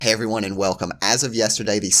Hey everyone and welcome. As of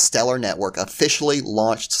yesterday, the Stellar Network officially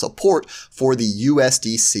launched support for the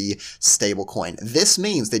USDC stablecoin. This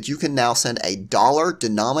means that you can now send a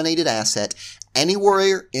dollar-denominated asset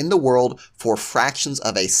anywhere in the world for fractions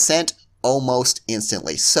of a cent almost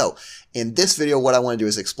instantly. So, in this video, what I want to do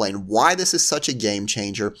is explain why this is such a game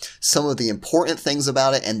changer, some of the important things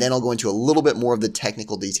about it, and then I'll go into a little bit more of the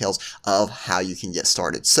technical details of how you can get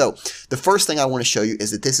started. So the first thing I want to show you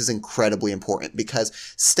is that this is incredibly important because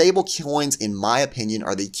stable coins, in my opinion,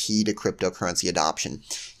 are the key to cryptocurrency adoption.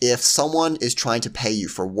 If someone is trying to pay you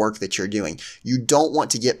for work that you're doing, you don't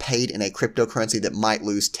want to get paid in a cryptocurrency that might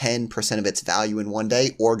lose 10% of its value in one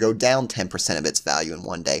day or go down 10% of its value in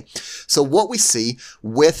one day. So what we see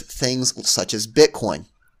with things such as Bitcoin,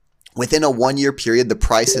 within a 1 year period, the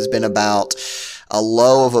price has been about a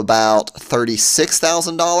low of about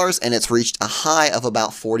 $36,000 and it's reached a high of about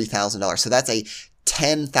 $40,000. So that's a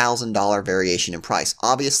 $10,000 variation in price.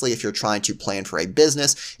 Obviously, if you're trying to plan for a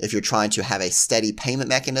business, if you're trying to have a steady payment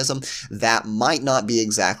mechanism, that might not be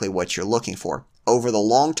exactly what you're looking for. Over the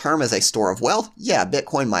long term as a store of wealth, yeah,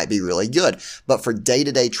 Bitcoin might be really good. But for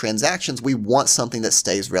day-to-day transactions, we want something that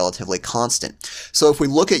stays relatively constant. So if we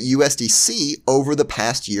look at USDC over the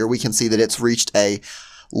past year, we can see that it's reached a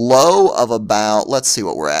low of about, let's see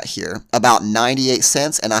what we're at here, about 98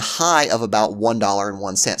 cents and a high of about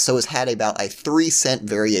 $1.01. So it's had about a 3-cent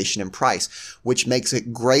variation in price, which makes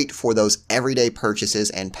it great for those everyday purchases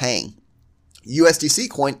and paying. USDC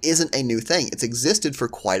coin isn't a new thing. It's existed for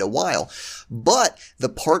quite a while, but the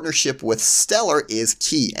partnership with Stellar is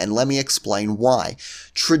key, and let me explain why.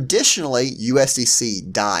 Traditionally,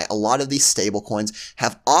 USDC, DAI, a lot of these stablecoins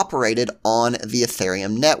have operated on the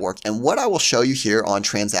Ethereum network, and what I will show you here on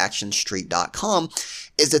transactionstreet.com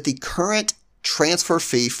is that the current transfer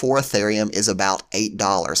fee for Ethereum is about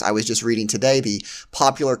 $8. I was just reading today the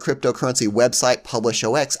popular cryptocurrency website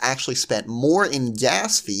PublishOX actually spent more in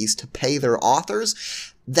gas fees to pay their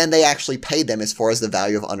authors than they actually paid them as far as the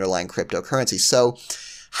value of underlying cryptocurrency. So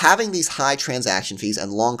having these high transaction fees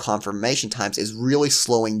and long confirmation times is really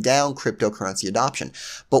slowing down cryptocurrency adoption.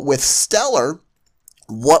 But with Stellar,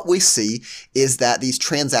 what we see is that these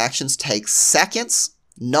transactions take seconds.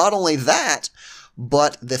 Not only that,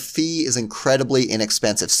 but the fee is incredibly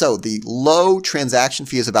inexpensive. So the low transaction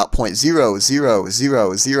fee is about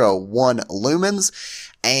 0.00001 lumens.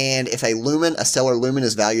 And if a Stellar lumen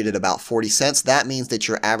is valued at about 40 cents, that means that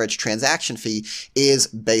your average transaction fee is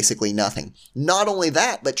basically nothing. Not only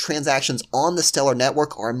that, but transactions on the Stellar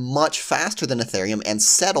network are much faster than Ethereum and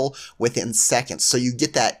settle within seconds. So you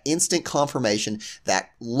get that instant confirmation,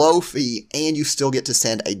 that low fee, and you still get to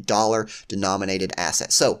send a dollar-denominated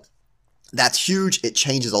asset. So that's huge. It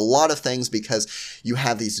changes a lot of things because you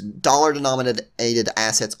have these dollar-denominated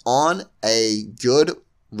assets on a good,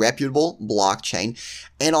 reputable blockchain.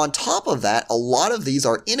 And on top of that, a lot of these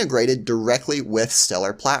are integrated directly with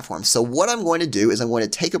Stellar platforms. So what I'm going to do is I'm going to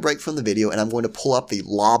take a break from the video and I'm going to pull up the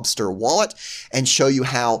Lobster wallet and show you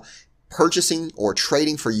how purchasing or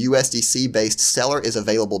trading for USDC-based Stellar is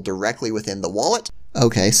available directly within the wallet.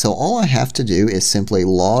 Okay, so all I have to do is simply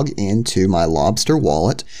log into my Lobster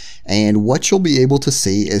wallet, and what you'll be able to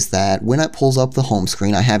see is that when it pulls up the home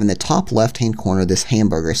screen, I have in the top left-hand corner this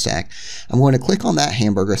hamburger stack. I'm going to click on that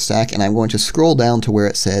hamburger stack, and I'm going to scroll down to where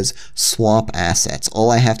it says Swap Assets. All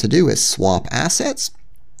I have to do is swap assets.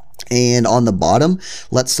 And on the bottom,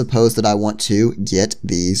 let's suppose that I want to get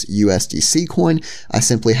these USDC coin. I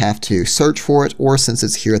simply have to search for it, or since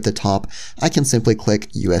it's here at the top, I can simply click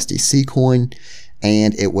USDC coin,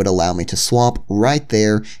 and it would allow me to swap right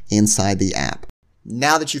there inside the app.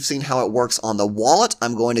 Now that you've seen how it works on the wallet,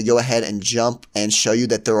 I'm going to go ahead and jump and show you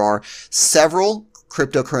that there are several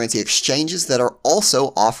cryptocurrency exchanges that are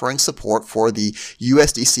also offering support for the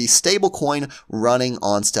USDC stablecoin running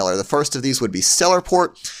on Stellar. The first of these would be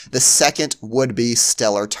Stellarport. The second would be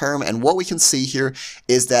Stellar Term. And what we can see here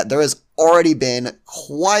is that there has already been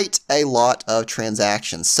quite a lot of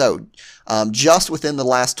transactions. So just within the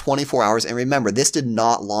last 24 hours, and remember, this did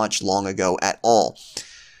not launch long ago at all.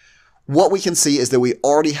 What we can see is that we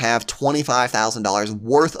already have $25,000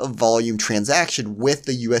 worth of volume transaction with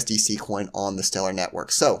the USDC coin on the Stellar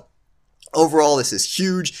network. So overall, this is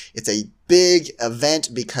huge. It's a big event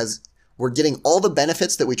because We're getting all the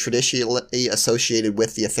benefits that we traditionally associated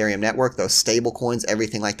with the Ethereum network, those stable coins,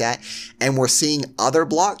 everything like that. And we're seeing other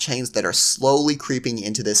blockchains that are slowly creeping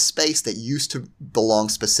into this space that used to belong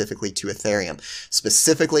specifically to Ethereum.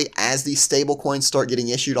 Specifically, as these stable coins start getting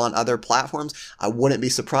issued on other platforms, I wouldn't be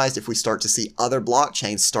surprised if we start to see other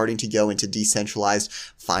blockchains starting to go into decentralized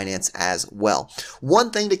finance as well.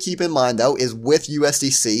 One thing to keep in mind though is with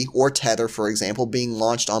USDC or Tether, for example, being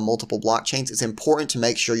launched on multiple blockchains, it's important to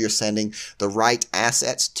make sure you're sending the right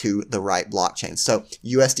assets to the right blockchain. So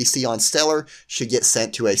USDC on Stellar should get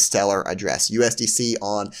sent to a Stellar address. USDC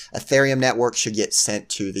on Ethereum network should get sent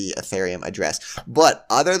to the Ethereum address. But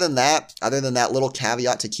other than that little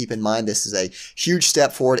caveat to keep in mind, this is a huge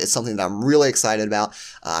step forward. It's something that I'm really excited about.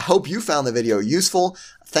 I hope you found the video useful.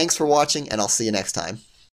 Thanks for watching, and I'll see you next time.